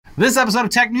This episode of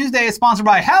Tech News Day is sponsored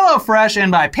by HelloFresh and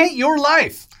by Paint Your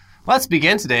Life. Let's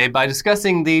begin today by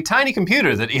discussing the tiny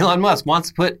computer that Elon Musk wants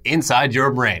to put inside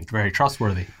your brain. Very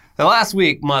trustworthy. The last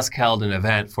week, Musk held an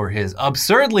event for his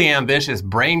absurdly ambitious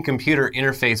brain-computer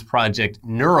interface project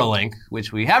Neuralink,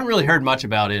 which we haven't really heard much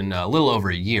about in a little over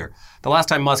a year. The last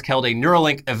time Musk held a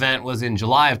Neuralink event was in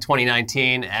July of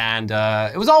 2019, and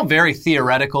it was all very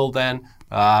theoretical then.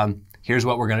 Here's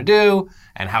what we're going to do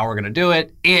and how we're going to do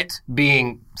it. It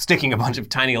being sticking a bunch of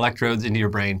tiny electrodes into your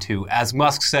brain to, as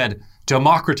Musk said,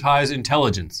 democratize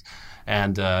intelligence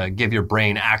and give your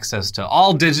brain access to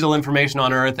all digital information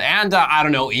on Earth and, I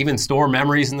don't know, even store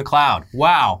memories in the cloud.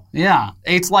 Wow. Yeah.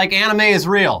 It's like anime is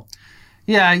real.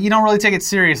 Yeah, you don't really take it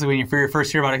seriously when you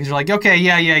first hear about it because you're like, okay,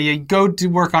 yeah, go do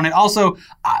work on it. Also,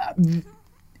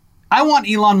 I want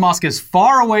Elon Musk as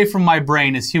far away from my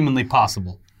brain as humanly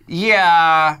possible.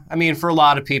 Yeah, I mean, for a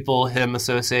lot of people, him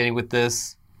associating with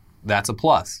this, that's a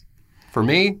plus. For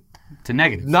me, it's a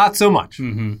negative. Not so much.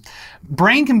 Mm-hmm.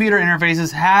 Brain-computer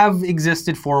interfaces have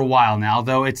existed for a while now,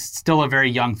 though it's still a very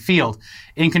young field.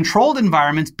 In controlled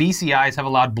environments, BCIs have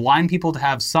allowed blind people to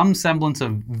have some semblance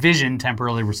of vision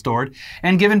temporarily restored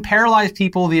and given paralyzed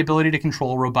people the ability to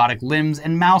control robotic limbs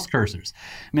and mouse cursors.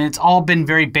 I mean, it's all been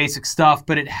very basic stuff,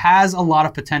 but it has a lot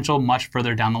of potential much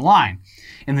further down the line.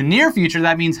 In the near future,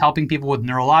 that means helping people with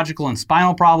neurological and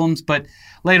spinal problems, but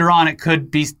later on it could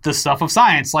be the stuff of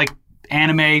science, like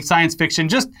anime, science fiction,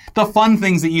 just the fun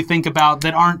things that you think about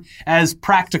that aren't as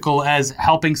practical as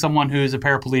helping someone who's a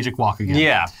paraplegic walk again.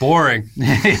 Yeah, boring.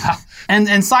 Yeah. And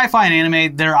sci-fi and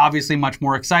anime, they're obviously much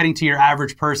more exciting to your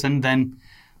average person than,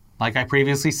 like I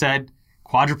previously said,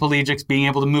 quadriplegics being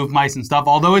able to move mice and stuff,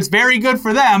 although it's very good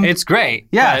for them. It's great.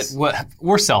 Yes. But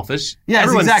we're selfish. Yes,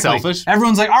 Everyone's exactly. selfish.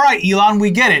 Everyone's like, all right, Elon,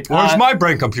 we get it. Where's my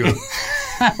brain computer?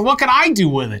 What can I do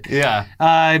with it? Yeah.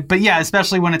 But yeah,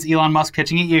 especially when it's Elon Musk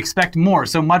pitching it, you expect more.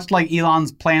 So much like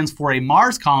Elon's plans for a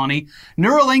Mars colony,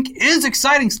 Neuralink is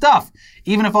exciting stuff,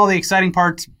 even if all the exciting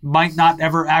parts might not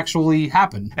ever actually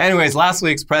happen. Anyways, last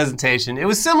week's presentation, it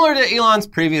was similar to Elon's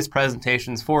previous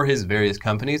presentations for his various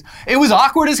companies. It was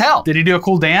awkward as hell. Did he do a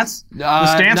cool dance? The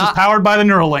dance was powered by the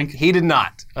Neuralink. He did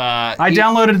not. I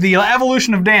downloaded the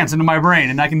evolution of dance into my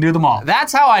brain, and I can do them all.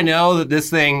 That's how I know that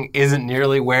this thing isn't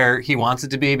nearly where he wants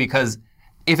it to be, because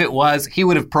if it was, he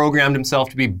would have programmed himself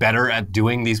to be better at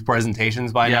doing these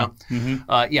presentations by now.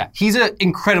 Mm-hmm. He's an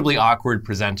incredibly awkward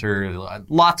presenter.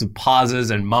 Lots of pauses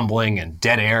and mumbling and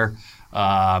dead air.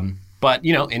 But,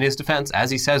 you know, in his defense,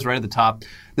 as he says right at the top,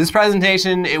 this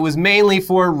presentation, it was mainly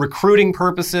for recruiting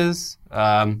purposes.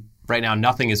 Right now,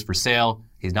 nothing is for sale.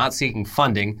 He's not seeking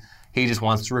funding. He just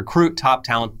wants to recruit top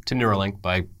talent to Neuralink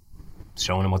by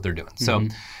showing them what they're doing. Mm-hmm.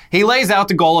 So he lays out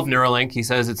the goal of Neuralink. He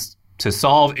says it's to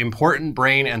solve important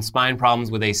brain and spine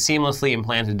problems with a seamlessly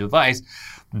implanted device.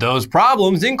 Those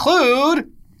problems include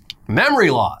memory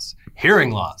loss,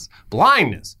 hearing loss,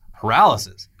 blindness,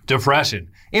 paralysis, depression,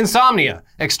 insomnia,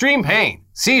 extreme pain,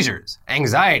 seizures,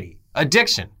 anxiety,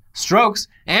 addiction, strokes,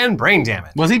 and brain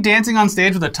damage. Was he dancing on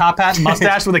stage with a top hat and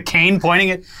mustache with a cane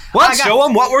pointing at... Let's show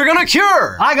him what we're going to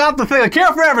cure. I got the thing, the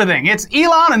cure for everything. It's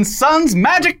Elon and Sons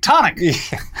Magic Tonic.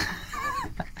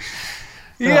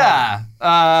 Yeah.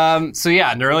 So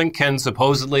Neuralink can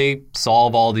supposedly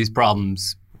solve all these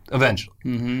problems eventually.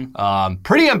 Mm-hmm.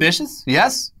 Pretty ambitious,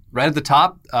 yes. Right at the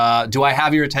top. Do I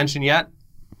have your attention yet?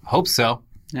 Hope so.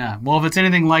 Yeah. Well, if it's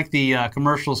anything like the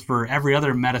commercials for every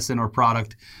other medicine or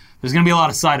product, there's going to be a lot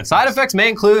of side effects. Side effects may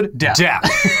include death.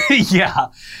 Yeah.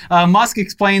 Musk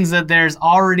explains that there's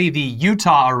already the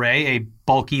Utah Array, a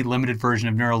bulky, limited version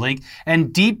of Neuralink,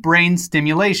 and deep brain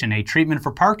stimulation, a treatment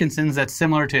for Parkinson's that's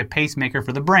similar to a pacemaker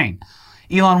for the brain.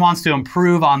 Elon wants to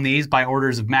improve on these by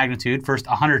orders of magnitude, first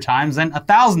 100 times, then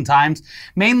 1,000 times,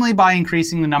 mainly by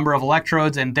increasing the number of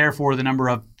electrodes and therefore the number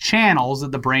of channels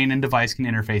that the brain and device can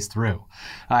interface through.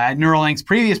 At Neuralink's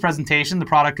previous presentation, the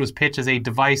product was pitched as a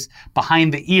device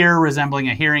behind the ear resembling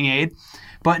a hearing aid,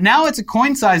 but now it's a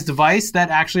coin-sized device that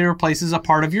actually replaces a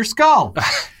part of your skull.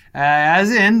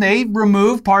 As in, they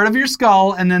remove part of your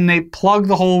skull and then they plug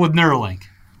the hole with Neuralink.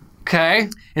 Okay.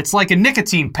 It's like a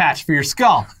nicotine patch for your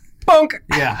skull. Bunk.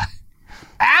 Yeah.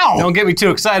 Ow! Don't get me too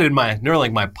excited. My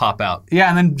Neuralink might pop out. Yeah,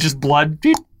 and then just blood.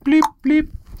 Bleep, bleep, bleep.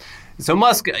 So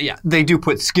Musk, they do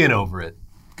put skin over it.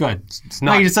 Good. It's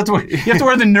not. No, you just have to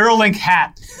wear the Neuralink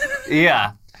hat.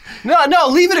 Yeah. No,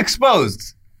 leave it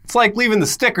exposed. It's like leaving the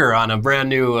sticker on a brand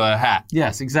new hat.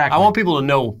 Yes, exactly. I want people to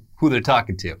know who they're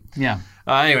talking to. Yeah.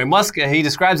 Anyway, Musk, he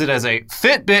describes it as a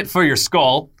Fitbit for your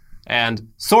skull, and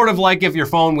sort of like if your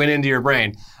phone went into your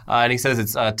brain. And he says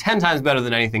it's 10 times better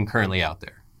than anything currently out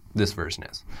there. This version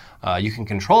is. You can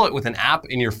control it with an app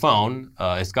in your phone.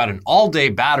 It's got an all-day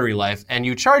battery life, and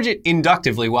you charge it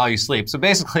inductively while you sleep. So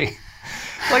basically,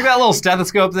 like that little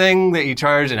stethoscope thing that you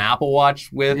charge an Apple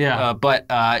Watch with, but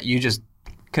you just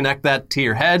connect that to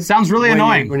your head. Sounds really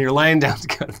annoying. When you're laying down to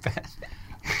go to bed.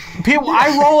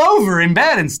 I roll over in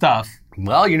bed and stuff.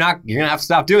 Well, you're going to have to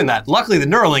stop doing that. Luckily, the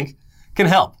Neuralink can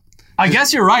help. I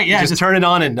guess you're right, yeah. Just turn it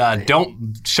on and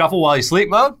don't shuffle while you sleep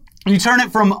mode. You turn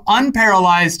it from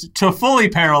unparalyzed to fully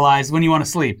paralyzed when you want to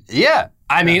sleep. Yeah.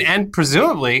 I mean, and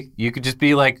presumably, you could just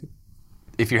be like,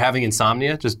 if you're having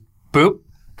insomnia, just boop,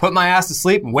 put my ass to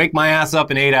sleep and wake my ass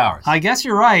up in 8 hours. I guess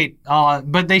you're right,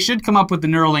 but they should come up with the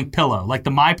Neuralink pillow, like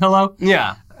the My Pillow.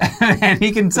 Yeah. And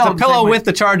he can sell it's a pillow with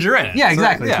the charger in it. Yeah,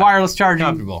 exactly. So, it's wireless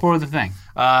charging for the thing.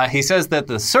 He says that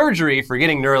the surgery for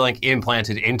getting Neuralink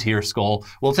implanted into your skull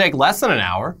will take less than an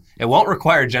hour. It won't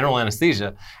require general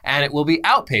anesthesia, and it will be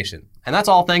outpatient. And that's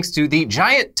all thanks to the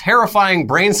giant, terrifying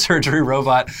brain surgery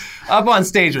robot up on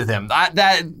stage with him.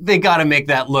 They got to make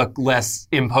that look less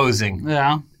imposing.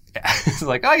 Yeah. It's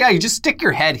like, oh yeah, you just stick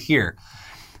your head here,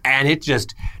 and it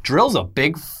just drills a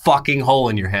big fucking hole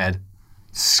in your head,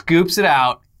 scoops it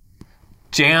out,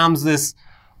 jams this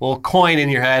little coin in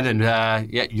your head,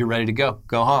 and you're ready to go.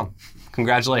 Go home.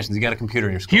 Congratulations, you got a computer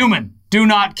in your skull. Human, do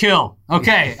not kill.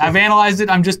 Okay, I've analyzed it.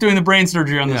 I'm just doing the brain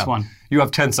surgery on this one. You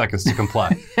have 10 seconds to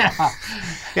comply.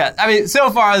 Yeah, I mean, so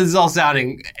far this is all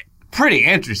sounding pretty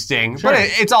interesting, but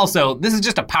it's also, this is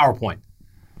just a PowerPoint.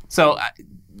 So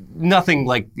nothing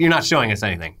like, you're not showing us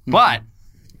anything. But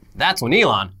that's when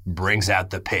Elon brings out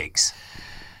the pigs.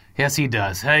 Yes, he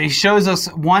does. He shows us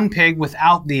one pig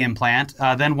without the implant,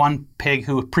 then one pig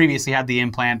who previously had the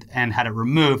implant and had it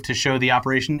removed to show the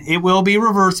operation. It will be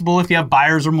reversible if you have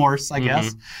buyer's remorse, I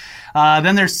guess.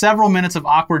 Then there's several minutes of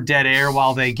awkward dead air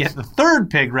while they get the third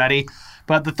pig ready.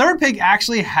 But the third pig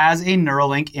actually has a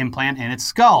Neuralink implant in its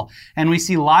skull. And we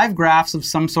see live graphs of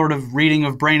some sort of reading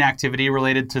of brain activity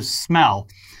related to smell.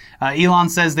 Elon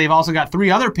says they've also got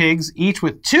 3 other pigs, each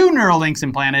with 2 Neuralinks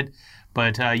implanted.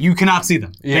 But you cannot see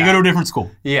them. They go to a different school.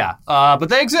 Yeah, but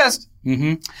they exist.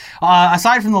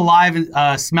 Aside from the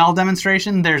live smell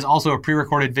demonstration, there's also a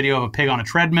pre-recorded video of a pig on a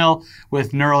treadmill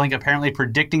with Neuralink apparently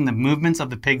predicting the movements of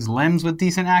the pig's limbs with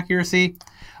decent accuracy.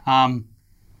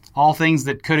 All things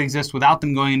that could exist without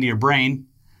them going into your brain.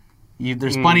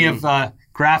 There's plenty of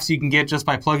graphs you can get just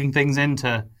by plugging things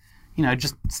into,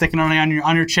 just sticking it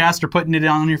on your chest or putting it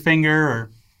on your finger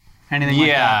or anything like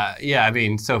that. Yeah, I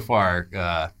mean, so far...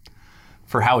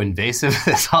 for how invasive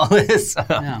this all is.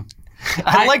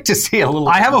 I'd like to see a little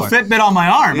I have more. a Fitbit on my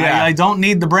arm. Yeah. I don't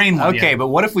need the brain one Okay, yet. but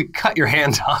what if we cut your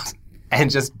hand off and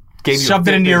just gave you shoved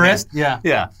it into your wrist? Yeah.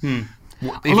 Yeah. Listen,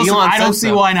 I don't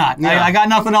see why not. Yeah. I got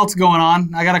nothing else going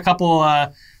on. I got a couple,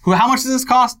 how much does this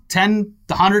cost? 10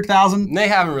 to 100,000? They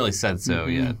haven't really said so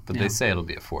yet, but they say it'll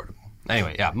be affordable.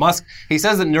 Anyway, Musk, he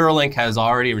says that Neuralink has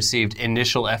already received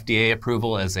initial FDA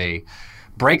approval as a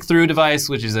breakthrough device,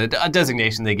 which is a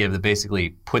designation they give that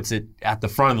basically puts it at the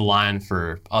front of the line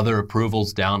for other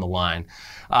approvals down the line.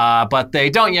 But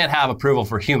they don't yet have approval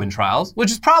for human trials,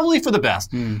 which is probably for the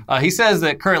best. He says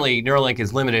that currently Neuralink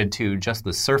is limited to just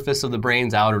the surface of the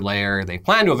brain's outer layer. They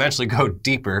plan to eventually go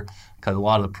deeper because a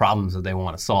lot of the problems that they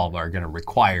want to solve are going to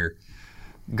require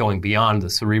going beyond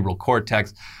the cerebral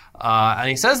cortex. And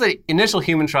he says that initial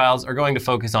human trials are going to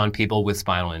focus on people with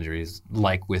spinal injuries,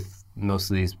 like with most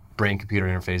of these brain-computer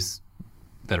interface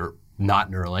that are not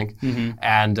Neuralink.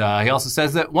 And he also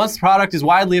says that once the product is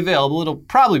widely available, it'll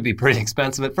probably be pretty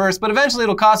expensive at first, but eventually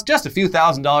it'll cost just a few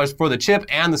 $1,000s for the chip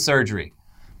and the surgery.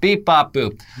 Beep, bop,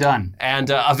 boop. Done.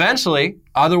 And eventually,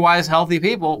 otherwise healthy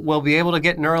people will be able to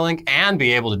get Neuralink and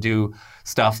be able to do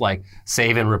stuff like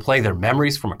save and replay their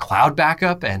memories from a cloud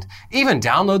backup and even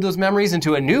download those memories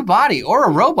into a new body or a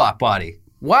robot body.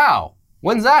 Wow.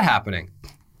 When's that happening?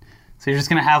 So you're just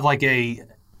going to have like a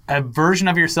version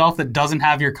of yourself that doesn't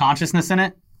have your consciousness in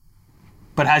it,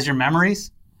 but has your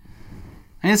memories?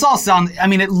 And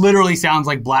it literally sounds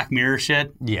like Black Mirror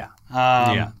shit. Yeah.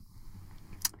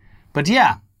 But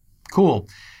yeah, cool.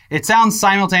 It sounds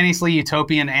simultaneously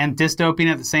utopian and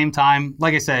dystopian at the same time.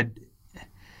 Like I said,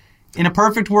 in a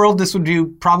perfect world, this would do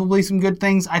probably some good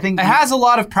things. I think it has a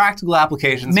lot of practical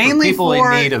applications mainly for people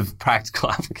in need of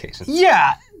practical applications.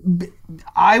 Yeah.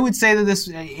 I would say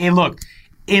that look,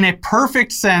 in a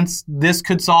perfect sense, this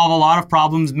could solve a lot of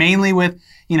problems, mainly with,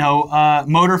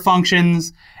 motor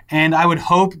functions, and I would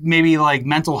hope maybe like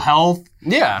mental health.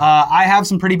 Yeah. I have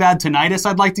some pretty bad tinnitus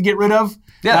I'd like to get rid of.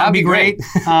 Yeah, that'd be great.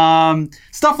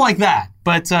 Stuff like that.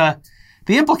 But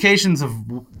the implications of...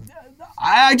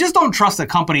 I just don't trust a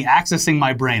company accessing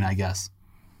my brain, I guess.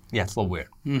 Yeah, it's a little weird.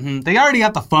 They already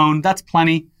got the phone. That's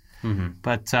plenty.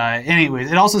 But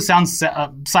anyways, it also sounds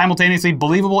simultaneously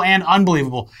believable and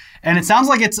unbelievable. And it sounds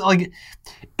like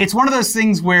it's one of those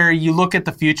things where you look at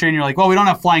the future and you're like, well, we don't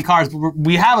have flying cars, but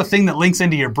we have a thing that links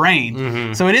into your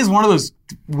brain. So it is one of those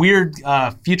weird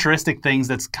futuristic things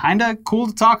that's kind of cool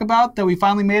to talk about that we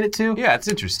finally made it to. Yeah, it's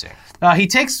interesting. He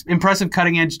takes impressive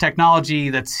cutting-edge technology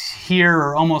that's here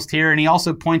or almost here, and he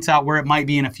also points out where it might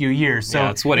be in a few years. So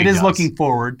that's what it he is does. looking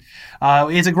forward.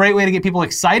 It's a great way to get people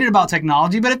excited about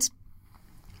technology, but it's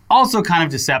also kind of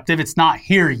deceptive. It's not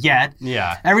here yet.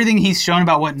 Yeah. Everything he's shown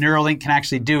about what Neuralink can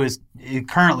actually do is,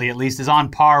 currently at least, is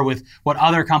on par with what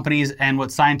other companies and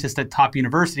what scientists at top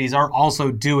universities are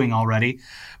also doing already.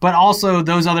 But also,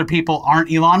 those other people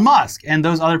aren't Elon Musk, and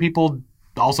those other people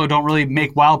also don't really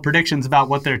make wild predictions about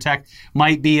what their tech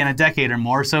might be in a decade or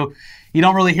more. So you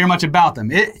don't really hear much about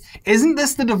them. Isn't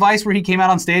this the device where he came out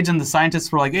on stage and the scientists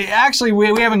were like, actually,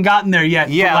 we haven't gotten there yet?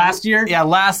 Yeah, last year? Yeah,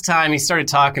 last time he started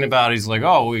talking about it, he's like,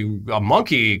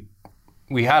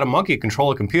 we had a monkey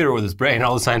control a computer with his brain.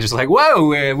 All the scientists are like, whoa,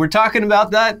 we're talking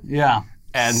about that? Yeah.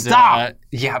 And Stop.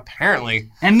 Yeah,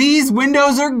 apparently. And these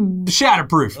windows are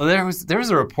shatterproof. Well, there was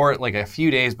a report like a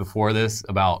few days before this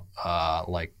about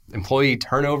like employee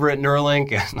turnover at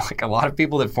Neuralink, and like a lot of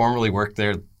people that formerly worked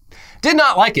there did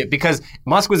not like it because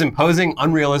Musk was imposing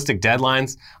unrealistic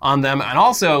deadlines on them, and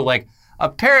also like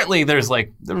apparently there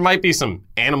might be some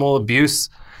animal abuse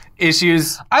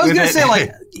issues. I was with gonna it. say,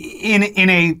 like,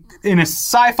 in a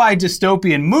sci-fi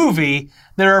dystopian movie,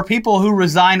 there are people who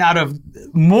resign out of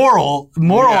moral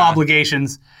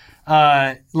obligations.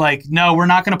 Like, no, we're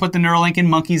not going to put the Neuralink in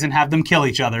monkeys and have them kill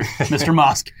each other, Mr.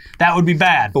 Musk. That would be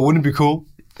bad. But wouldn't it be cool?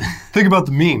 Think about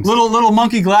the memes. Little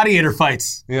monkey gladiator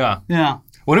fights. Yeah. Yeah.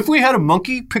 What if we had a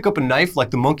monkey pick up a knife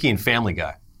like the monkey in Family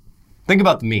Guy? Think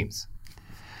about the memes.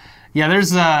 Yeah,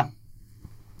 there's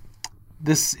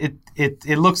this.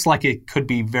 It looks like it could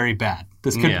be very bad.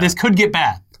 This could get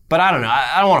bad. But I don't know.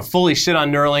 I don't want to fully shit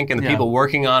on Neuralink and the Yeah. people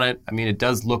working on it. I mean, it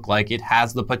does look like it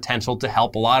has the potential to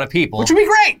help a lot of people. Which would be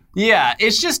great. Yeah,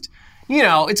 it's just,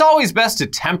 it's always best to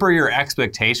temper your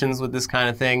expectations with this kind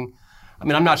of thing. I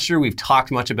mean, I'm not sure we've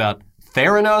talked much about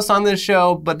Theranos on this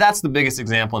show, but that's the biggest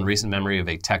example in recent memory of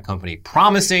a tech company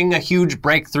promising a huge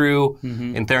breakthrough.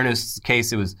 In Theranos'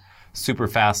 case, it was super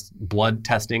fast blood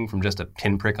testing from just a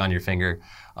pinprick on your finger,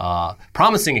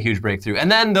 promising a huge breakthrough.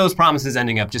 And then those promises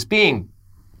ending up just being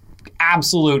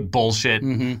absolute bullshit.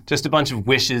 Just a bunch of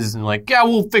wishes and like, yeah,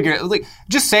 we'll figure it. Like,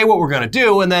 just say what we're gonna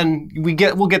do, and then we'll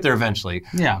get there eventually.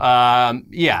 Yeah.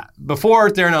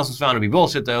 Before Theranos was found to be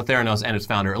bullshit, though, Theranos and its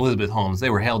founder Elizabeth Holmes, they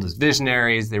were hailed as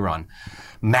visionaries. They were on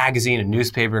magazine and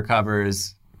newspaper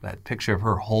covers. That picture of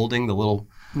her holding the little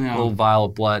vial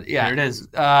of blood. Yeah, There it is.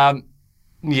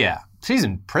 Yeah, she's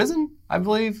in prison, I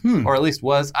believe, or at least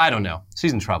was. I don't know.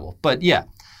 She's in trouble. But yeah,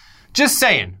 just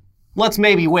saying. Let's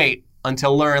maybe wait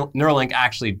until Neuralink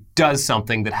actually does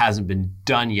something that hasn't been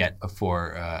done yet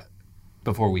before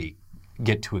we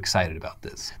get too excited about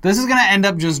this. This is going to end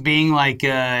up just being like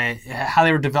how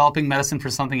they were developing medicine for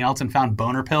something else and found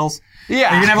boner pills. Yeah. You're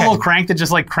going to have a little crank that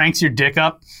just like cranks your dick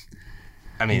up.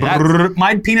 I mean,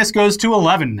 My penis goes to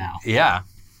 11 now. yeah.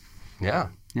 Yeah.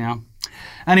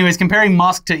 Anyways, comparing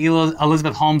Musk to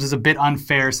Elizabeth Holmes is a bit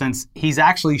unfair since he's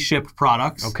actually shipped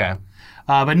products. Okay.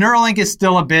 But Neuralink is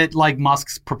still a bit like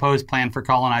Musk's proposed plan for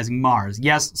colonizing Mars.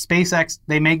 Yes, SpaceX,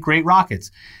 they make great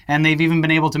rockets, and they've even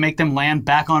been able to make them land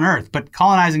back on Earth. But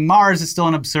colonizing Mars is still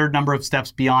an absurd number of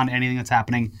steps beyond anything that's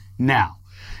happening now.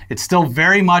 It's still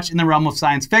very much in the realm of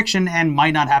science fiction and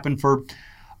might not happen for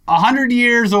 100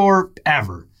 years or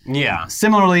ever. Yeah.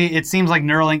 Similarly, it seems like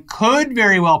Neuralink could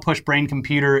very well push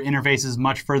brain-computer interfaces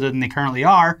much further than they currently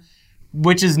are,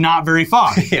 which is not very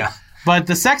far. Yeah. But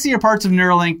the sexier parts of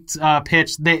Neuralink's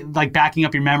pitch, they like backing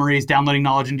up your memories, downloading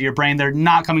knowledge into your brain, they're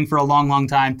not coming for a long, long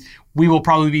time. We will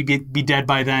probably be dead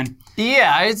by then.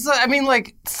 Yeah,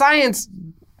 science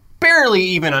barely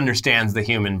even understands the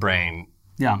human brain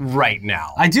right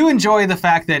now. I do enjoy the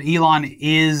fact that Elon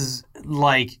is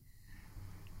like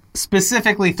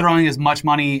specifically throwing as much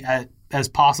money as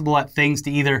possible at things to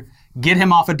either get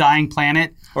him off a dying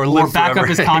planet or back up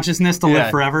his consciousness to live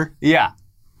forever. Yeah.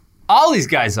 All these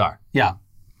guys are. Yeah.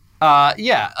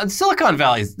 Silicon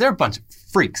Valley, they're a bunch of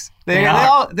freaks. They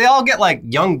are. all get like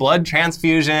young blood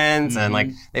transfusions and like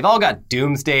they've all got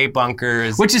doomsday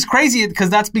bunkers. Which is crazy because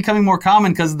that's becoming more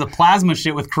common because of the plasma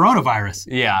shit with coronavirus.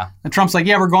 Yeah. And Trump's like,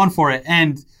 yeah, we're going for it.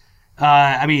 And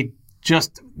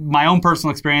just my own personal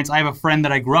experience, I have a friend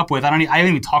that I grew up with. I haven't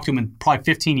even talked to him in probably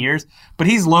 15 years, but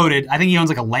he's loaded. I think he owns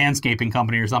like a landscaping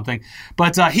company or something.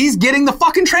 But he's getting the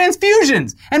fucking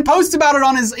transfusions and posts about it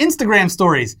on his Instagram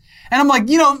stories. And I'm like,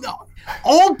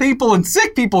 Old people and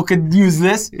sick people could use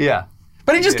this. Yeah.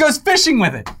 But he just goes fishing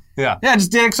with it. Yeah. Yeah, I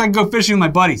just did it so I can go fishing with my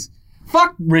buddies.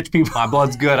 Fuck rich people. My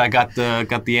blood's good. I got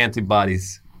the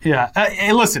antibodies. Yeah.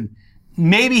 Hey, listen,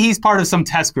 maybe he's part of some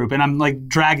test group and I'm like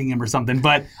dragging him or something,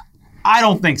 but I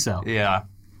don't think so. Yeah.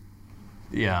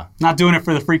 Yeah. Not doing it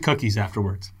for the free cookies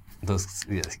afterwards.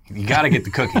 You got to get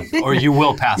the cookies or you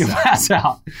will pass out. Pass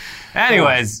out.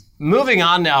 Anyways, moving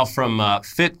on now from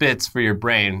Fitbits for your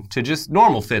brain to just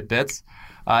normal Fitbits.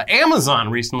 Amazon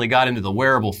recently got into the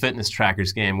wearable fitness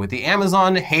trackers game with the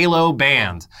Amazon Halo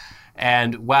Band.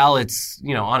 And while it's,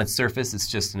 on its surface, it's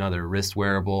just another wrist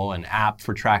wearable, an app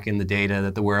for tracking the data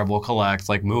that the wearable collects,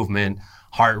 like movement,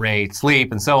 heart rate,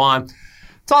 sleep, and so on.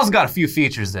 It's also got a few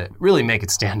features that really make it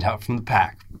stand out from the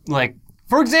pack. Like,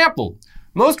 for example,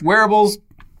 most wearables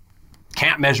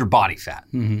can't measure body fat.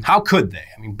 How could they?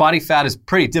 I mean, body fat is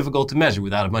pretty difficult to measure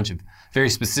without a bunch of very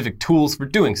specific tools for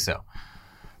doing so.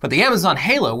 But the Amazon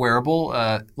Halo wearable,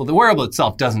 the wearable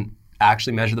itself doesn't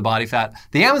actually measure the body fat.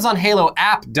 The Amazon Halo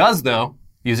app does, though,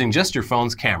 using just your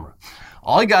phone's camera.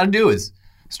 All you got to do is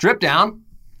strip down,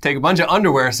 take a bunch of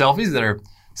underwear selfies that are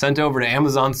sent over to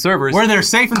Amazon servers. Where they're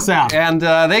safe and sound. And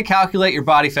they calculate your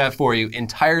body fat for you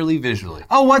entirely visually.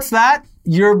 Oh, what's that?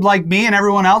 You're like me and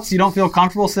everyone else. You don't feel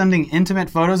comfortable sending intimate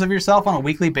photos of yourself on a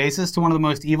weekly basis to one of the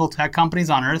most evil tech companies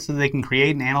on earth so they can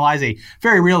create and analyze a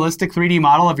very realistic 3D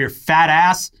model of your fat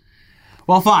ass?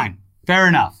 Well, fine. Fair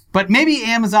enough. But maybe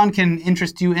Amazon can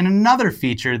interest you in another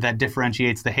feature that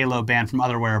differentiates the Halo Band from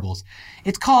other wearables.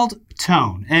 It's called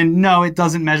tone. And no, it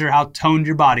doesn't measure how toned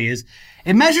your body is.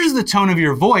 It measures the tone of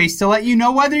your voice to let you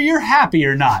know whether you're happy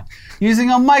or not, using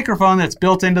a microphone that's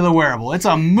built into the wearable. It's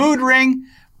a mood ring,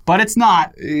 but it's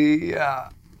not. Yeah.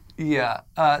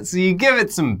 So you give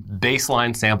it some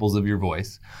baseline samples of your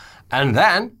voice, and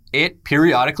then it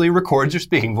periodically records your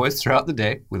speaking voice throughout the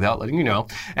day without letting you know,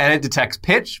 and it detects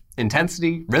pitch,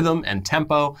 intensity, rhythm, and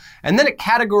tempo, and then it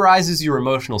categorizes your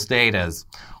emotional state as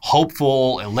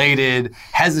hopeful, elated,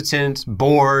 hesitant,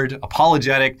 bored,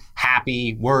 apologetic,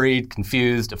 happy, worried,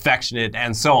 confused, affectionate,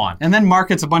 and so on. And then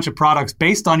markets a bunch of products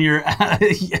based on your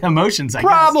emotions, I guess.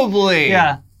 Probably.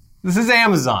 Yeah. This is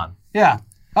Amazon. Yeah.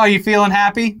 Oh, you feeling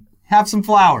happy? Have some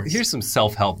flowers. Here's some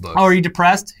self-help books. Oh, are you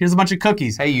depressed? Here's a bunch of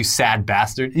cookies. Hey, you sad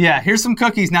bastard. Yeah, here's some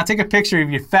cookies. Now take a picture of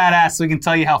your fat ass so we can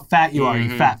tell you how fat you are,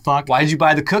 you fat fuck. Why'd you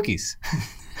buy the cookies?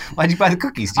 Why'd you buy the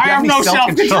cookies? Do you I have any no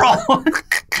self-control.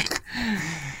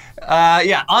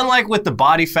 Yeah, unlike with the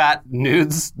body fat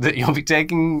nudes that you'll be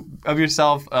taking of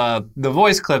yourself, the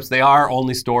voice clips, they are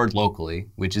only stored locally,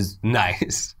 which is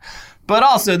nice. But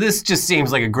also, this just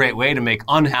seems like a great way to make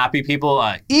unhappy people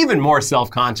even more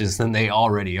self-conscious than they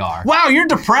already are. Wow, you're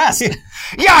depressed.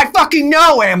 Yeah, I fucking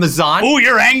know, Amazon. Oh,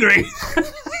 you're angry.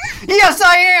 Yes,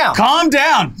 I am. Calm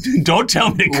down. Don't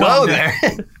tell me to calm Whoa down.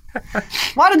 there.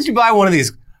 Why don't you buy one of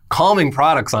these calming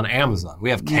products on Amazon?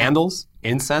 We have candles,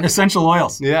 incense. Essential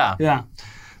oils. Yeah. Yeah.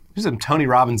 There's some Tony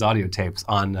Robbins audio tapes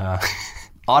on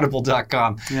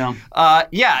audible.com.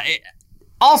 Yeah.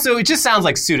 Also, it just sounds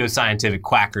like pseudoscientific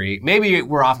quackery. Maybe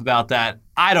we're off about that.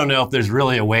 I don't know if there's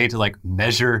really a way to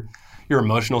measure your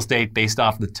emotional state based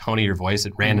off the tone of your voice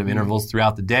at random intervals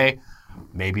throughout the day.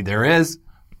 Maybe there is.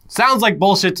 Sounds like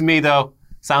bullshit to me, though.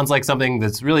 Sounds like something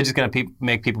that's really just going to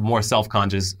make people more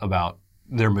self-conscious about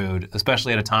their mood,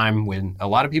 especially at a time when a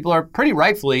lot of people are pretty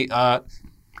rightfully not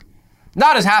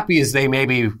as happy as they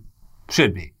maybe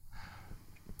should be.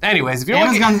 Anyways, if you're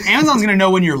Amazon's going to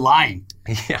know when you're lying.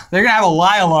 Yeah. They're going to have a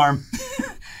lie alarm.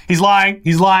 He's lying.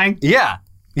 He's lying. Yeah.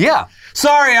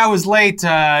 Sorry, I was late. They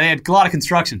had a lot of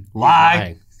construction.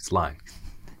 Lie. He's lying.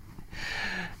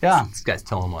 Yeah. This guy's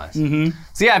telling lies.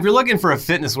 So yeah, if you're looking for a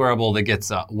fitness wearable that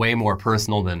gets way more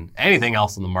personal than anything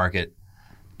else on the market,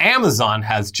 Amazon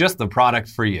has just the product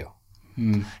for you.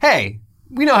 Hey,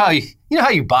 we know how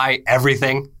you buy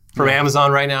everything from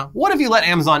Amazon right now. What if you let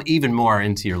Amazon even more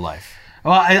into your life?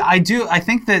 Well, I do. I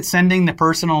think that sending the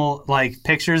personal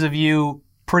pictures of you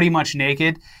pretty much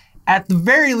naked, at the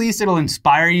very least, it'll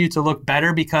inspire you to look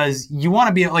better because you want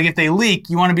to be if they leak,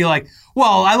 you want to be like,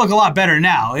 well, I look a lot better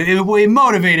now. It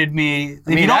motivated me.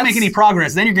 If you don't make any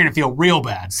progress, then you're going to feel real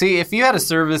bad. See, if you had a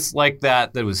service like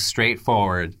that was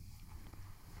straightforward,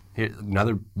 here's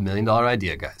another $1 million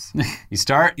idea, guys. You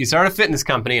start a fitness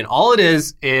company, and all it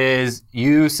is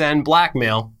you send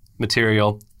blackmail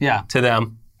material to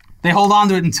them. They hold on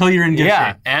to it until you're in good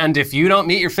shape. And if you don't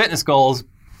meet your fitness goals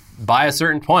by a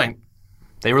certain point,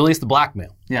 they release the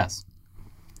blackmail. Yes.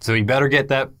 So you better get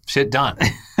that shit done.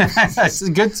 That's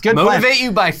a good Motivate plan.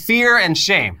 you by fear and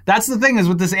shame. That's the thing is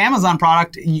with this Amazon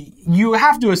product, you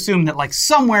have to assume that like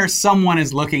somewhere someone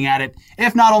is looking at it,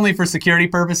 if not only for security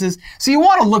purposes. So you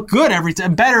want to look good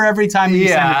better every time you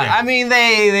send it there. I mean,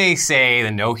 they say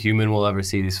that no human will ever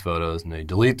see these photos, and they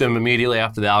delete them immediately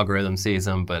after the algorithm sees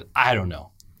them, but I don't know.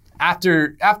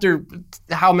 After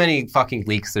how many fucking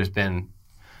leaks there's been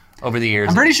over the years.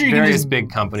 I'm pretty sure you can just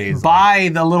big companies buy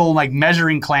the little like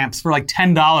measuring clamps for like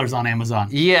 $10 on Amazon.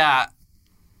 Yeah.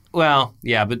 Well,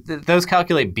 yeah, but those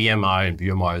calculate BMI, and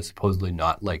BMI is supposedly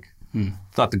not like,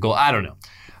 it's not the goal. I don't know.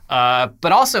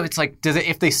 But also, it's like,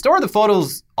 if they store the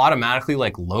photos automatically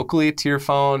like locally to your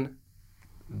phone,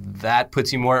 that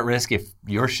puts you more at risk if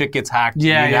your shit gets hacked.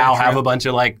 Yeah, you now have a bunch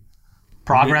of like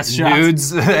progress shots. Nudes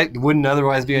that wouldn't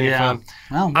otherwise be on your phone.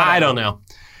 Well, I don't know.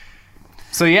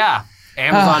 So yeah.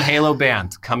 Amazon Halo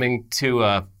Band coming to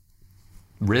a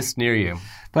wrist near you.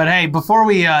 But hey, before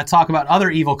we talk about other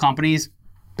evil companies,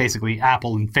 basically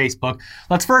Apple and Facebook,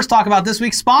 let's first talk about this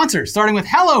week's sponsors, starting with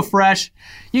HelloFresh.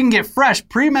 You can get fresh,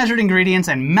 pre-measured ingredients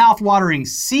and mouth-watering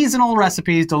seasonal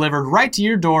recipes delivered right to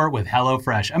your door with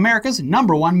HelloFresh, America's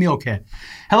 #1 meal kit.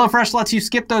 HelloFresh lets you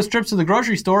skip those trips to the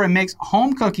grocery store and makes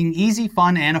home cooking easy,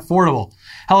 fun, and affordable.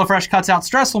 HelloFresh cuts out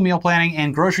stressful meal planning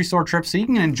and grocery store trips so you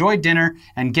can enjoy dinner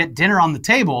and get dinner on the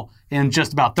table in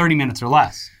just about 30 minutes or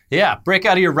less. Yeah, break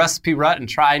out of your recipe rut and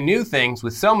try new things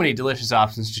with so many delicious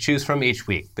options to choose from each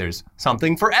week. There's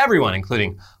something for everyone,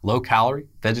 including low-calorie,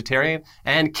 vegetarian,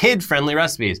 and kid-friendly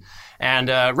recipes. And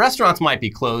restaurants might be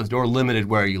closed or limited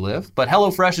where you live, but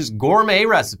HelloFresh's gourmet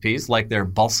recipes, like their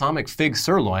balsamic fig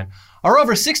sirloin, are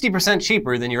over 60%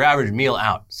 cheaper than your average meal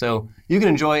out. So you can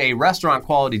enjoy a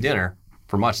restaurant-quality dinner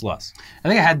for much less. I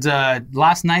think I had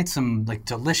last night some like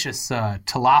delicious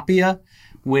tilapia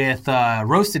with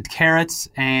roasted carrots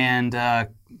and what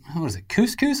was it,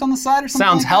 couscous on the side or something?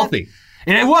 Sounds like healthy. That?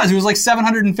 It was. It was like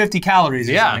 750 calories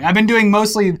or something. I've been doing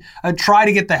mostly try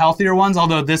to get the healthier ones,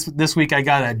 although this week I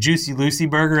got a Juicy Lucy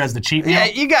burger as the cheat meal. Yeah,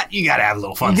 you got to have a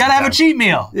little fun. You got to have a cheat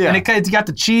meal. Yeah. And it's got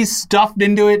the cheese stuffed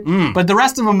into it. But the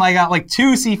rest of them, I got like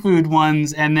 2 seafood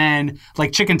ones and then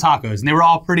like chicken tacos. And they were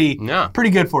all pretty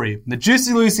good for you. The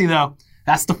Juicy Lucy, though,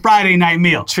 that's the Friday night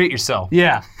meal. Treat yourself.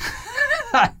 Yeah.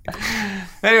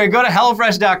 Anyway, go to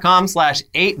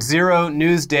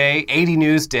HelloFresh.com/80Newsday, 80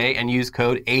 Newsday, and use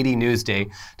code 80Newsday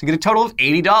to get a total of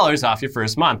 $80 off your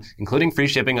first month, including free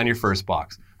shipping on your first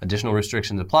box. Additional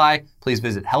restrictions apply. Please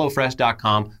visit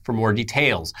HelloFresh.com for more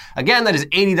details. Again, that is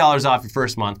 $80 off your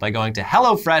first month by going to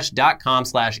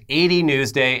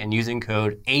HelloFresh.com/80Newsday and using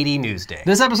code 80Newsday.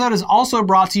 This episode is also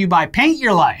brought to you by Paint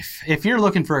Your Life. If you're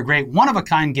looking for a great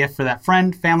one-of-a-kind gift for that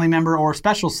friend, family member, or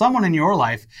special someone in your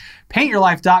life,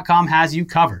 PaintYourLife.com has you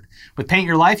covered. With Paint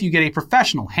Your Life, you get a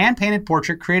professional, hand-painted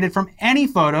portrait created from any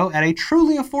photo at a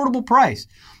truly affordable price.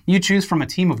 You choose from a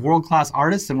team of world-class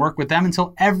artists and work with them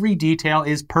until every detail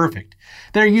is perfect.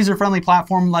 Their user-friendly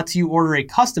platform lets you order a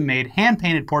custom-made,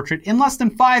 hand-painted portrait in less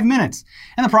than 5 minutes.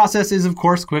 And the process is, of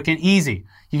course, quick and easy.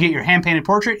 You get your hand-painted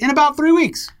portrait in about 3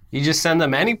 weeks. You just send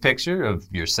them any picture of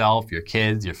yourself, your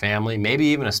kids, your family, maybe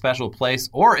even a special place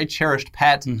or a cherished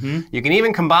pet. You can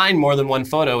even combine more than one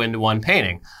photo into one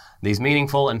painting. These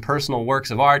meaningful and personal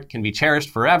works of art can be cherished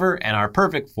forever and are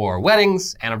perfect for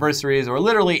weddings, anniversaries, or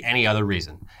literally any other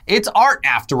reason. It's art,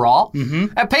 after all.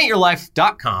 At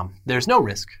PaintYourLife.com, there's no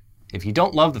risk. If you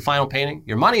don't love the final painting,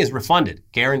 your money is refunded,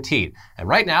 guaranteed. And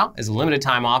right now, as a limited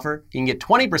time offer, you can get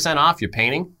 20% off your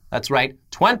painting. That's right,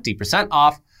 20%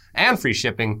 off and free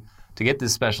shipping. To get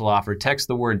this special offer, text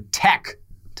the word TECH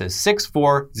to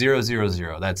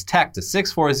 64000. That's TECH to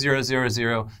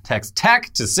 64000. Text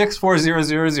TECH to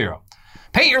 64000.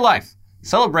 Paint your life.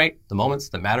 Celebrate the moments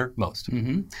that matter most.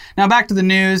 Now back to the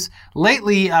news.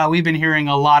 Lately, we've been hearing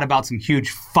a lot about some huge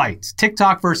fights.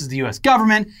 TikTok versus the US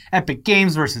government, Epic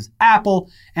Games versus Apple,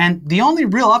 and the only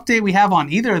real update we have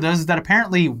on either of those is that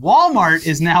apparently Walmart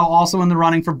is now also in the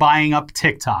running for buying up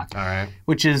TikTok. All right.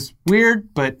 Which is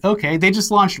weird, but okay. They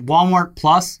just launched Walmart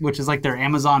Plus, which is like their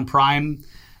Amazon Prime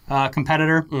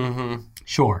competitor.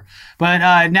 Sure.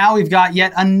 But now we've got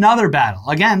yet another battle.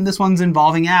 Again, this one's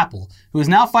involving Apple, who is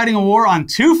now fighting a war on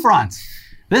 2 fronts.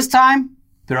 This time,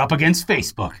 they're up against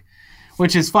Facebook,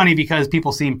 which is funny because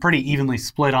people seem pretty evenly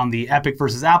split on the Epic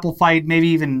versus Apple fight, maybe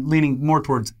even leaning more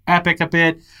towards Epic a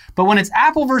bit. But when it's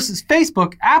Apple versus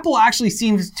Facebook, Apple actually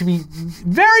seems to be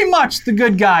very much the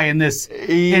good guy in this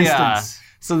instance.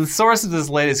 So the source of this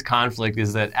latest conflict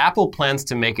is that Apple plans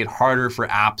to make it harder for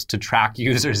apps to track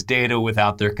users' data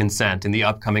without their consent in the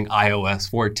upcoming iOS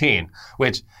 14,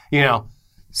 which,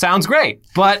 sounds great,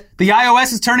 but the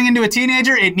iOS is turning into a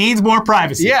teenager. It needs more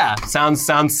privacy. Yeah,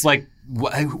 sounds like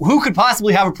who could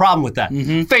possibly have a problem with that?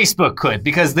 Facebook could,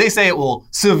 because they say it will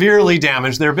severely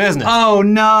damage their business. Oh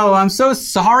no, I'm so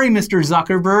sorry, Mr.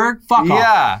 Zuckerberg. Fuck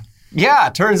off. Yeah,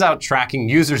 turns out tracking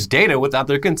users' data without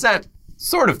their consent,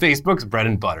 sort of Facebook's bread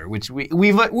and butter, which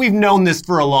we've known this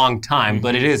for a long time,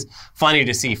 but it is funny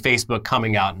to see Facebook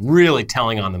coming out and really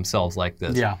telling on themselves like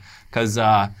this. Yeah. Because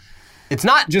it's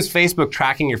not just Facebook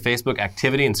tracking your Facebook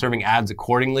activity and serving ads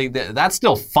accordingly. That's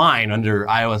still fine under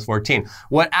iOS 14.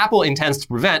 What Apple intends to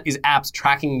prevent is apps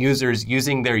tracking users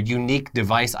using their unique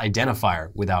device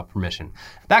identifier without permission.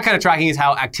 That kind of tracking is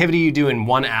how activity you do in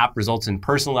one app results in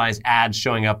personalized ads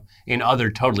showing up in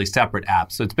other totally separate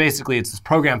apps. So it's this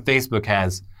program Facebook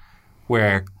has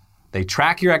where they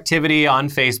track your activity on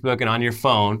Facebook and on your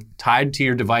phone tied to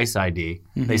your device ID.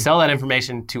 They sell that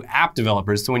information to app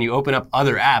developers. So when you open up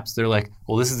other apps, they're like,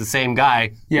 well, this is the same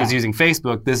guy who's using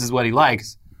Facebook. This is what he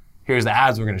likes. Here's the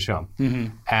ads we're going to show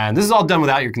him. And this is all done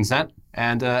without your consent.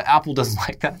 And Apple doesn't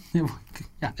like that.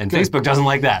 And Facebook doesn't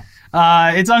like that.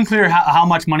 It's unclear how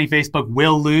much money Facebook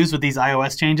will lose with these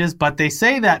iOS changes, but they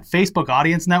say that Facebook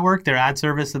Audience Network, their ad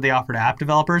service that they offer to app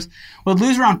developers, would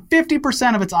lose around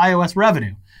 50% of its iOS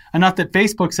revenue. Enough that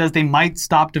Facebook says they might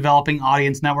stop developing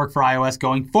Audience Network for iOS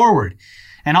going forward.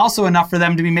 And also enough for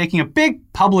them to be making a big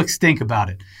public stink about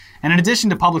it. And in addition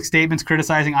to public statements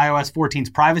criticizing iOS 14's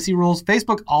privacy rules,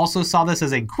 Facebook also saw this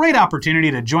as a great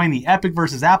opportunity to join the Epic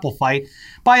versus Apple fight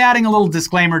by adding a little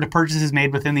disclaimer to purchases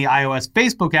made within the iOS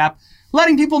Facebook app,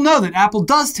 letting people know that Apple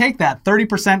does take that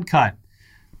 30% cut.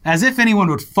 As if anyone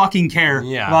would fucking care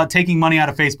about taking money out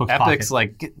of Facebook's pocket. Epic's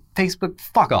like, Facebook,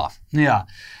 fuck off. Yeah.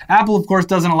 Apple, of course,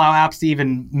 doesn't allow apps to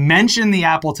even mention the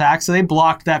Apple tax, so they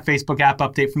blocked that Facebook app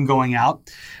update from going out,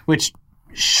 which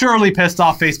surely pissed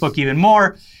off Facebook even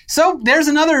more. So there's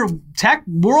another tech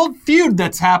world feud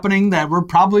that's happening that we're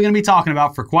probably going to be talking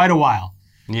about for quite a while.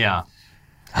 Yeah.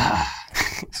 I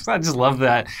just love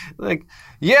that. Like,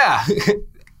 yeah.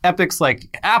 Epic's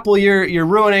like, Apple, you're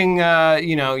ruining,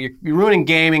 you're ruining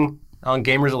gaming. And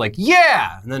gamers are like,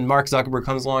 yeah. And then Mark Zuckerberg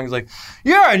comes along and is like,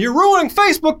 yeah, and you're ruining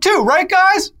Facebook too, right,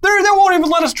 guys? They won't even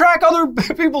let us track other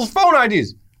people's phone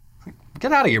IDs.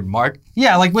 Get out of here, Mark.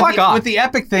 Yeah, like with the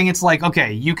Epic thing, it's like,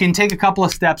 okay, you can take a couple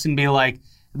of steps and be like,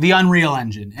 the Unreal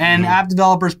Engine. And app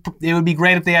developers, it would be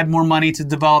great if they had more money to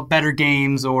develop better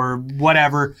games or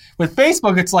whatever. With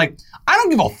Facebook, it's like, I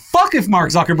don't give a fuck if Mark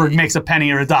Zuckerberg makes a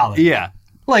penny or a dollar. Yeah.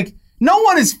 Like, no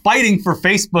one is fighting for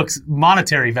Facebook's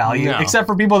monetary value except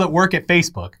for people that work at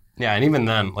Facebook. Yeah, and even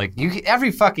then, like,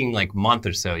 every fucking, like, month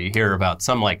or so, you hear about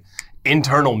some, like,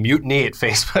 internal mutiny at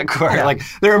Facebook where, like,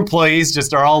 their employees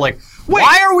just are all like,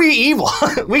 why are we evil?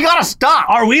 We gotta stop.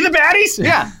 Are we the baddies?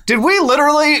 Yeah. Did we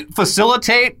literally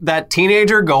facilitate that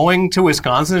teenager going to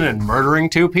Wisconsin and murdering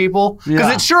 2 people?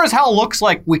 Because it sure as hell looks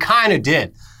like we kind of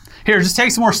did. Here, just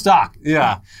take some more stock.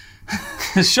 Yeah.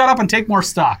 Just shut up and take more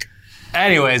stock.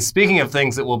 Anyways, speaking of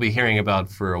things that we'll be hearing about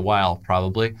for a while,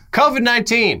 probably,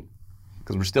 COVID-19.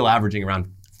 Because we're still averaging around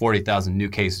 40,000 new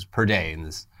cases per day in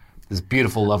this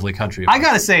beautiful, lovely country. I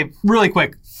gotta say, really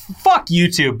quick, fuck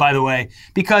YouTube, by the way,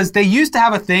 because they used to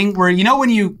have a thing where, you know,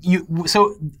 when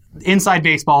so inside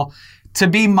baseball, to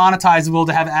be monetizable,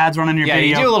 to have ads run on your video. Yeah,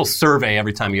 you do a little survey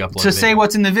every time you upload to say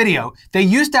what's in the video. They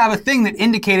used to have a thing that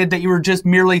indicated that you were just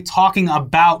merely talking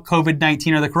about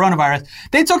COVID-19 or the coronavirus.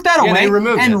 They took that away they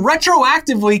removed and it.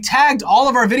 retroactively tagged all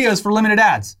of our videos for limited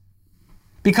ads.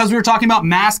 Because we were talking about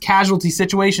mass casualty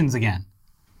situations again.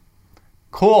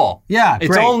 Cool. Yeah, It's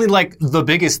great. only like the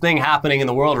biggest thing happening in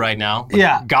the world right now.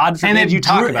 Yeah. God forbid you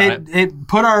talk about it. It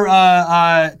put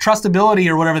our trustability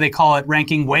or whatever they call it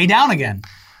ranking way down again.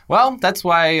 Well, that's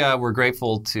why we're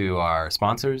grateful to our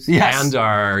sponsors Yes. and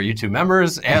our YouTube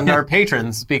members and our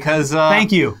patrons because...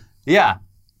 Thank you. Yeah.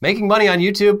 Making money on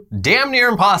YouTube, damn near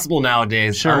impossible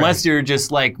nowadays. Sure unless is. you're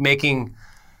just like making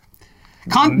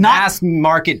Mass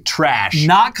market trash.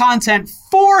 Not content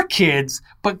for kids,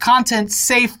 but content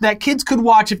safe that kids could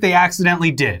watch if they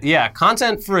accidentally did. Yeah,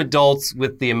 content for adults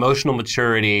with the emotional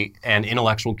maturity and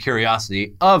intellectual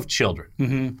curiosity of children.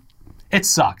 Mm-hmm. It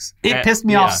sucks. It pissed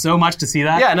me off so much to see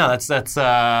that. Yeah, no, that's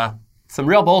some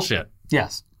real bullshit.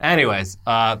 Yes. Anyways,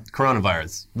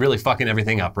 coronavirus really fucking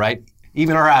everything up, right?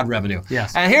 Even our ad revenue.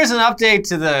 Yes. And here's an update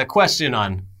to the question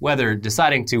on whether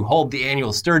deciding to hold the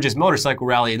annual Sturgis motorcycle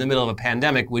rally in the middle of a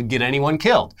pandemic would get anyone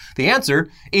killed. The answer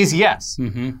is yes.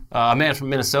 Mm-hmm. A man from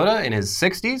Minnesota in his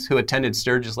 60s who attended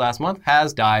Sturgis last month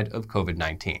has died of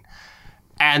COVID-19.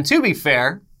 And to be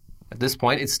fair, at this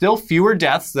point, it's still fewer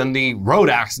deaths than the road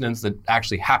accidents that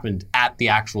actually happened at the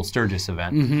actual Sturgis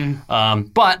event. Mm-hmm.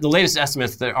 But the latest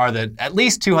estimates are that at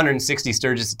least 260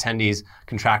 Sturgis attendees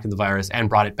contracted the virus and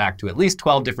brought it back to at least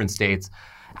 12 different states.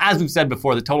 As we've said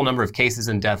before, the total number of cases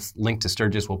and deaths linked to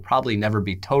Sturgis will probably never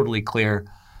be totally clear.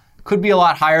 Could be a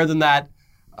lot higher than that.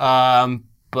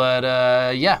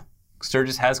 Yeah,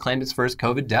 Sturgis has claimed its first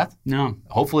COVID death. No.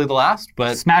 Hopefully the last,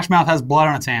 but Smash Mouth has blood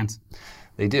on its hands.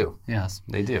 they do. Yes.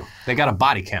 They do. They got a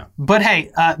body count. But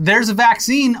hey, there's a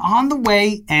vaccine on the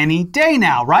way any day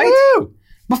now, right? Woo!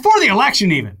 Before the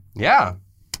election even. Yeah.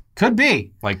 Could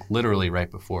be. Like literally right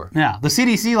before. Yeah. The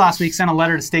CDC last week sent a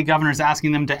letter to state governors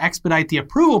asking them to expedite the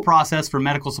approval process for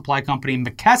medical supply company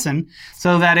McKesson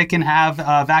so that it can have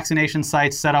vaccination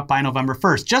sites set up by November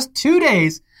 1st, just 2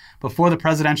 days before the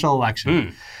presidential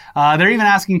election. They're even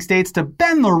asking states to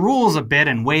bend the rules a bit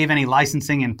and waive any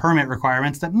licensing and permit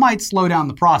requirements that might slow down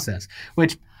the process,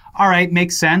 which, all right,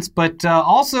 makes sense, but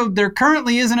also there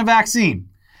currently isn't a vaccine.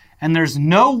 And there's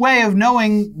no way of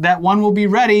knowing that one will be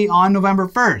ready on November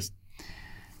 1st.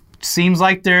 Seems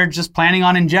like they're just planning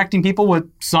on injecting people with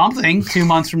something 2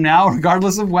 months from now,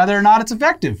 regardless of whether or not it's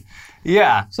effective.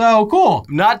 Yeah. So, cool.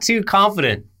 Not too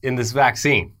confident in this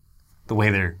vaccine, the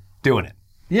way they're doing it.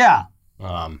 Yeah.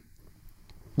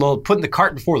 Well, putting the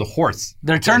cart before the horse.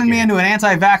 They're turning me into an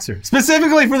anti-vaxxer,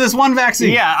 specifically for this one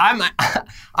vaccine. Yeah,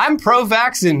 I'm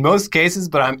pro-vax in most cases,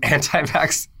 but I'm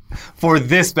anti-vax for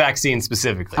this vaccine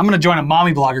specifically. I'm going to join a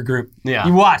mommy blogger group. Yeah.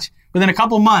 You watch. Within a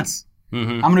couple months,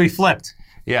 I'm going to be flipped.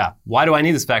 Yeah. Why do I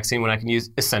need this vaccine when I can use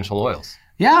essential oils?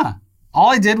 Yeah. All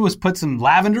I did was put some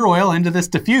lavender oil into this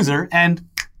diffuser and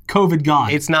COVID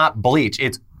gone. It's not bleach.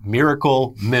 It's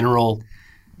miracle mineral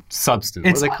substance.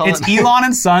 What do they call it's it? Elon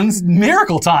and Sons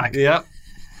Miracle Tonic. Yep.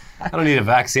 I don't need a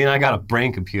vaccine. I got a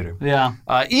brain computer. Yeah.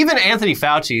 Even Anthony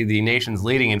Fauci, the nation's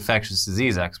leading infectious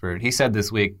disease expert, he said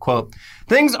this week, quote,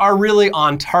 "Things are really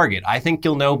on target. I think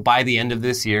you'll know by the end of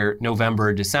this year,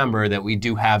 November, December, that we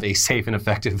do have a safe and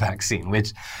effective vaccine,"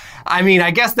 which, I mean,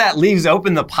 I guess that leaves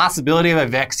open the possibility of a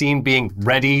vaccine being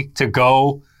ready to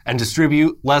go and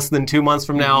distribute less than 2 months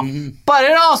from now. But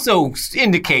it also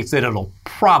indicates that it'll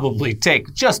probably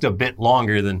take just a bit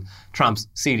longer than Trump's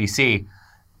CDC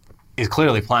is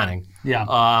clearly planning. Yeah.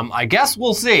 I guess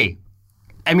we'll see.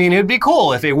 I mean, it'd be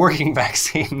cool if a working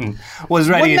vaccine was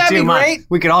ready Wouldn't that in 2 be months. great?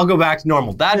 We could all go back to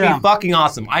normal. That'd Yeah. be fucking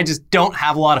awesome. I just don't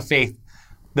have a lot of faith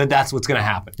that that's what's going to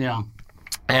happen. Yeah.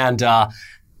 And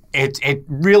it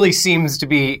really seems to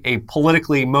be a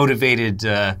politically motivated,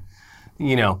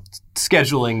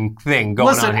 scheduling thing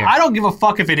going Listen, on here. I don't give a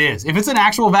fuck if it is. If it's an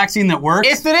actual vaccine that works.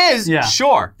 If it is, Yeah.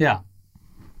 sure. Yeah.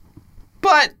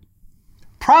 But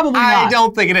Probably not. I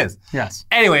don't think it is. Yes.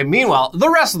 Anyway, meanwhile, the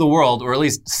rest of the world, or at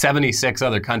least 76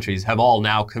 other countries, have all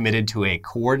now committed to a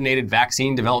coordinated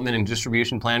vaccine development and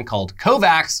distribution plan called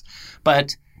COVAX.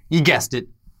 But you guessed it,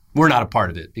 we're not a part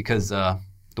of it because the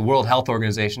World Health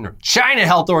Organization, or China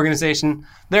Health Organization,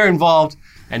 they're involved,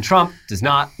 and Trump does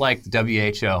not like the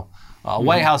WHO. A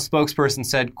White House spokesperson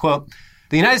said, quote,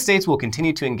 "The United States will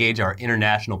continue to engage our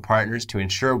international partners to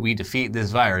ensure we defeat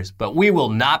this virus, but we will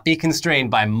not be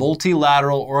constrained by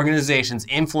multilateral organizations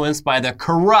influenced by the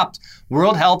corrupt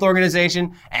World Health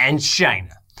Organization and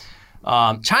China."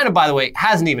 China, by the way,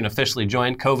 hasn't even officially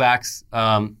joined COVAX.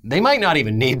 They might not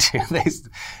even need to.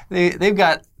 They've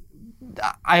got,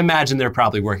 I imagine they're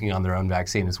probably working on their own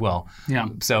vaccine as well. Yeah.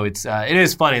 So it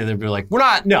is funny that they're like,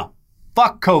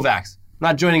 fuck COVAX. I'm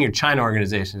not joining your China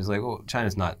organization. It's like, well,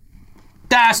 China's not.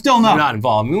 Still no. They're not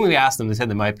involved. I mean, we asked them, they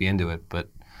said they might be into it, but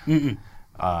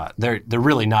they're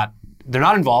really not. They're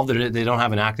not involved. They don't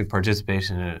have an active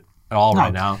participation in it at all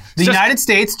right now. The United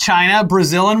States, China,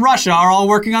 Brazil, and Russia are all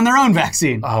working on their own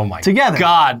vaccine. Oh my Together.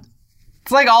 God.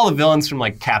 It's like all the villains from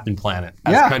like Captain Planet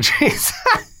as Yeah. countries.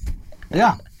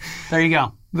 Yeah. There you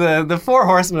go. The four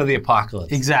horsemen of the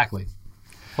apocalypse. Exactly.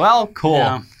 Well, cool.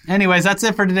 Yeah. Anyways, that's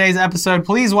it for today's episode.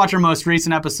 Please watch our most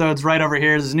recent episodes right over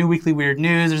here. There's a new Weekly Weird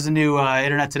News. There's a new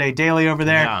Internet Today Daily over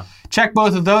there. Yeah. Check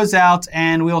both of those out,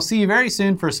 and we'll see you very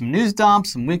soon for some news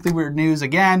dumps, some Weekly Weird News.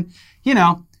 Again,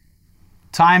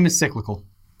 time is cyclical.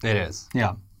 It is.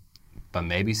 Yeah. But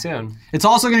maybe soon. It's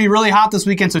also going to be really hot this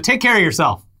weekend, so take care of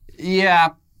yourself. Yeah.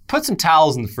 Put some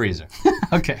towels in the freezer.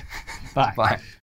 Okay. Bye. Bye.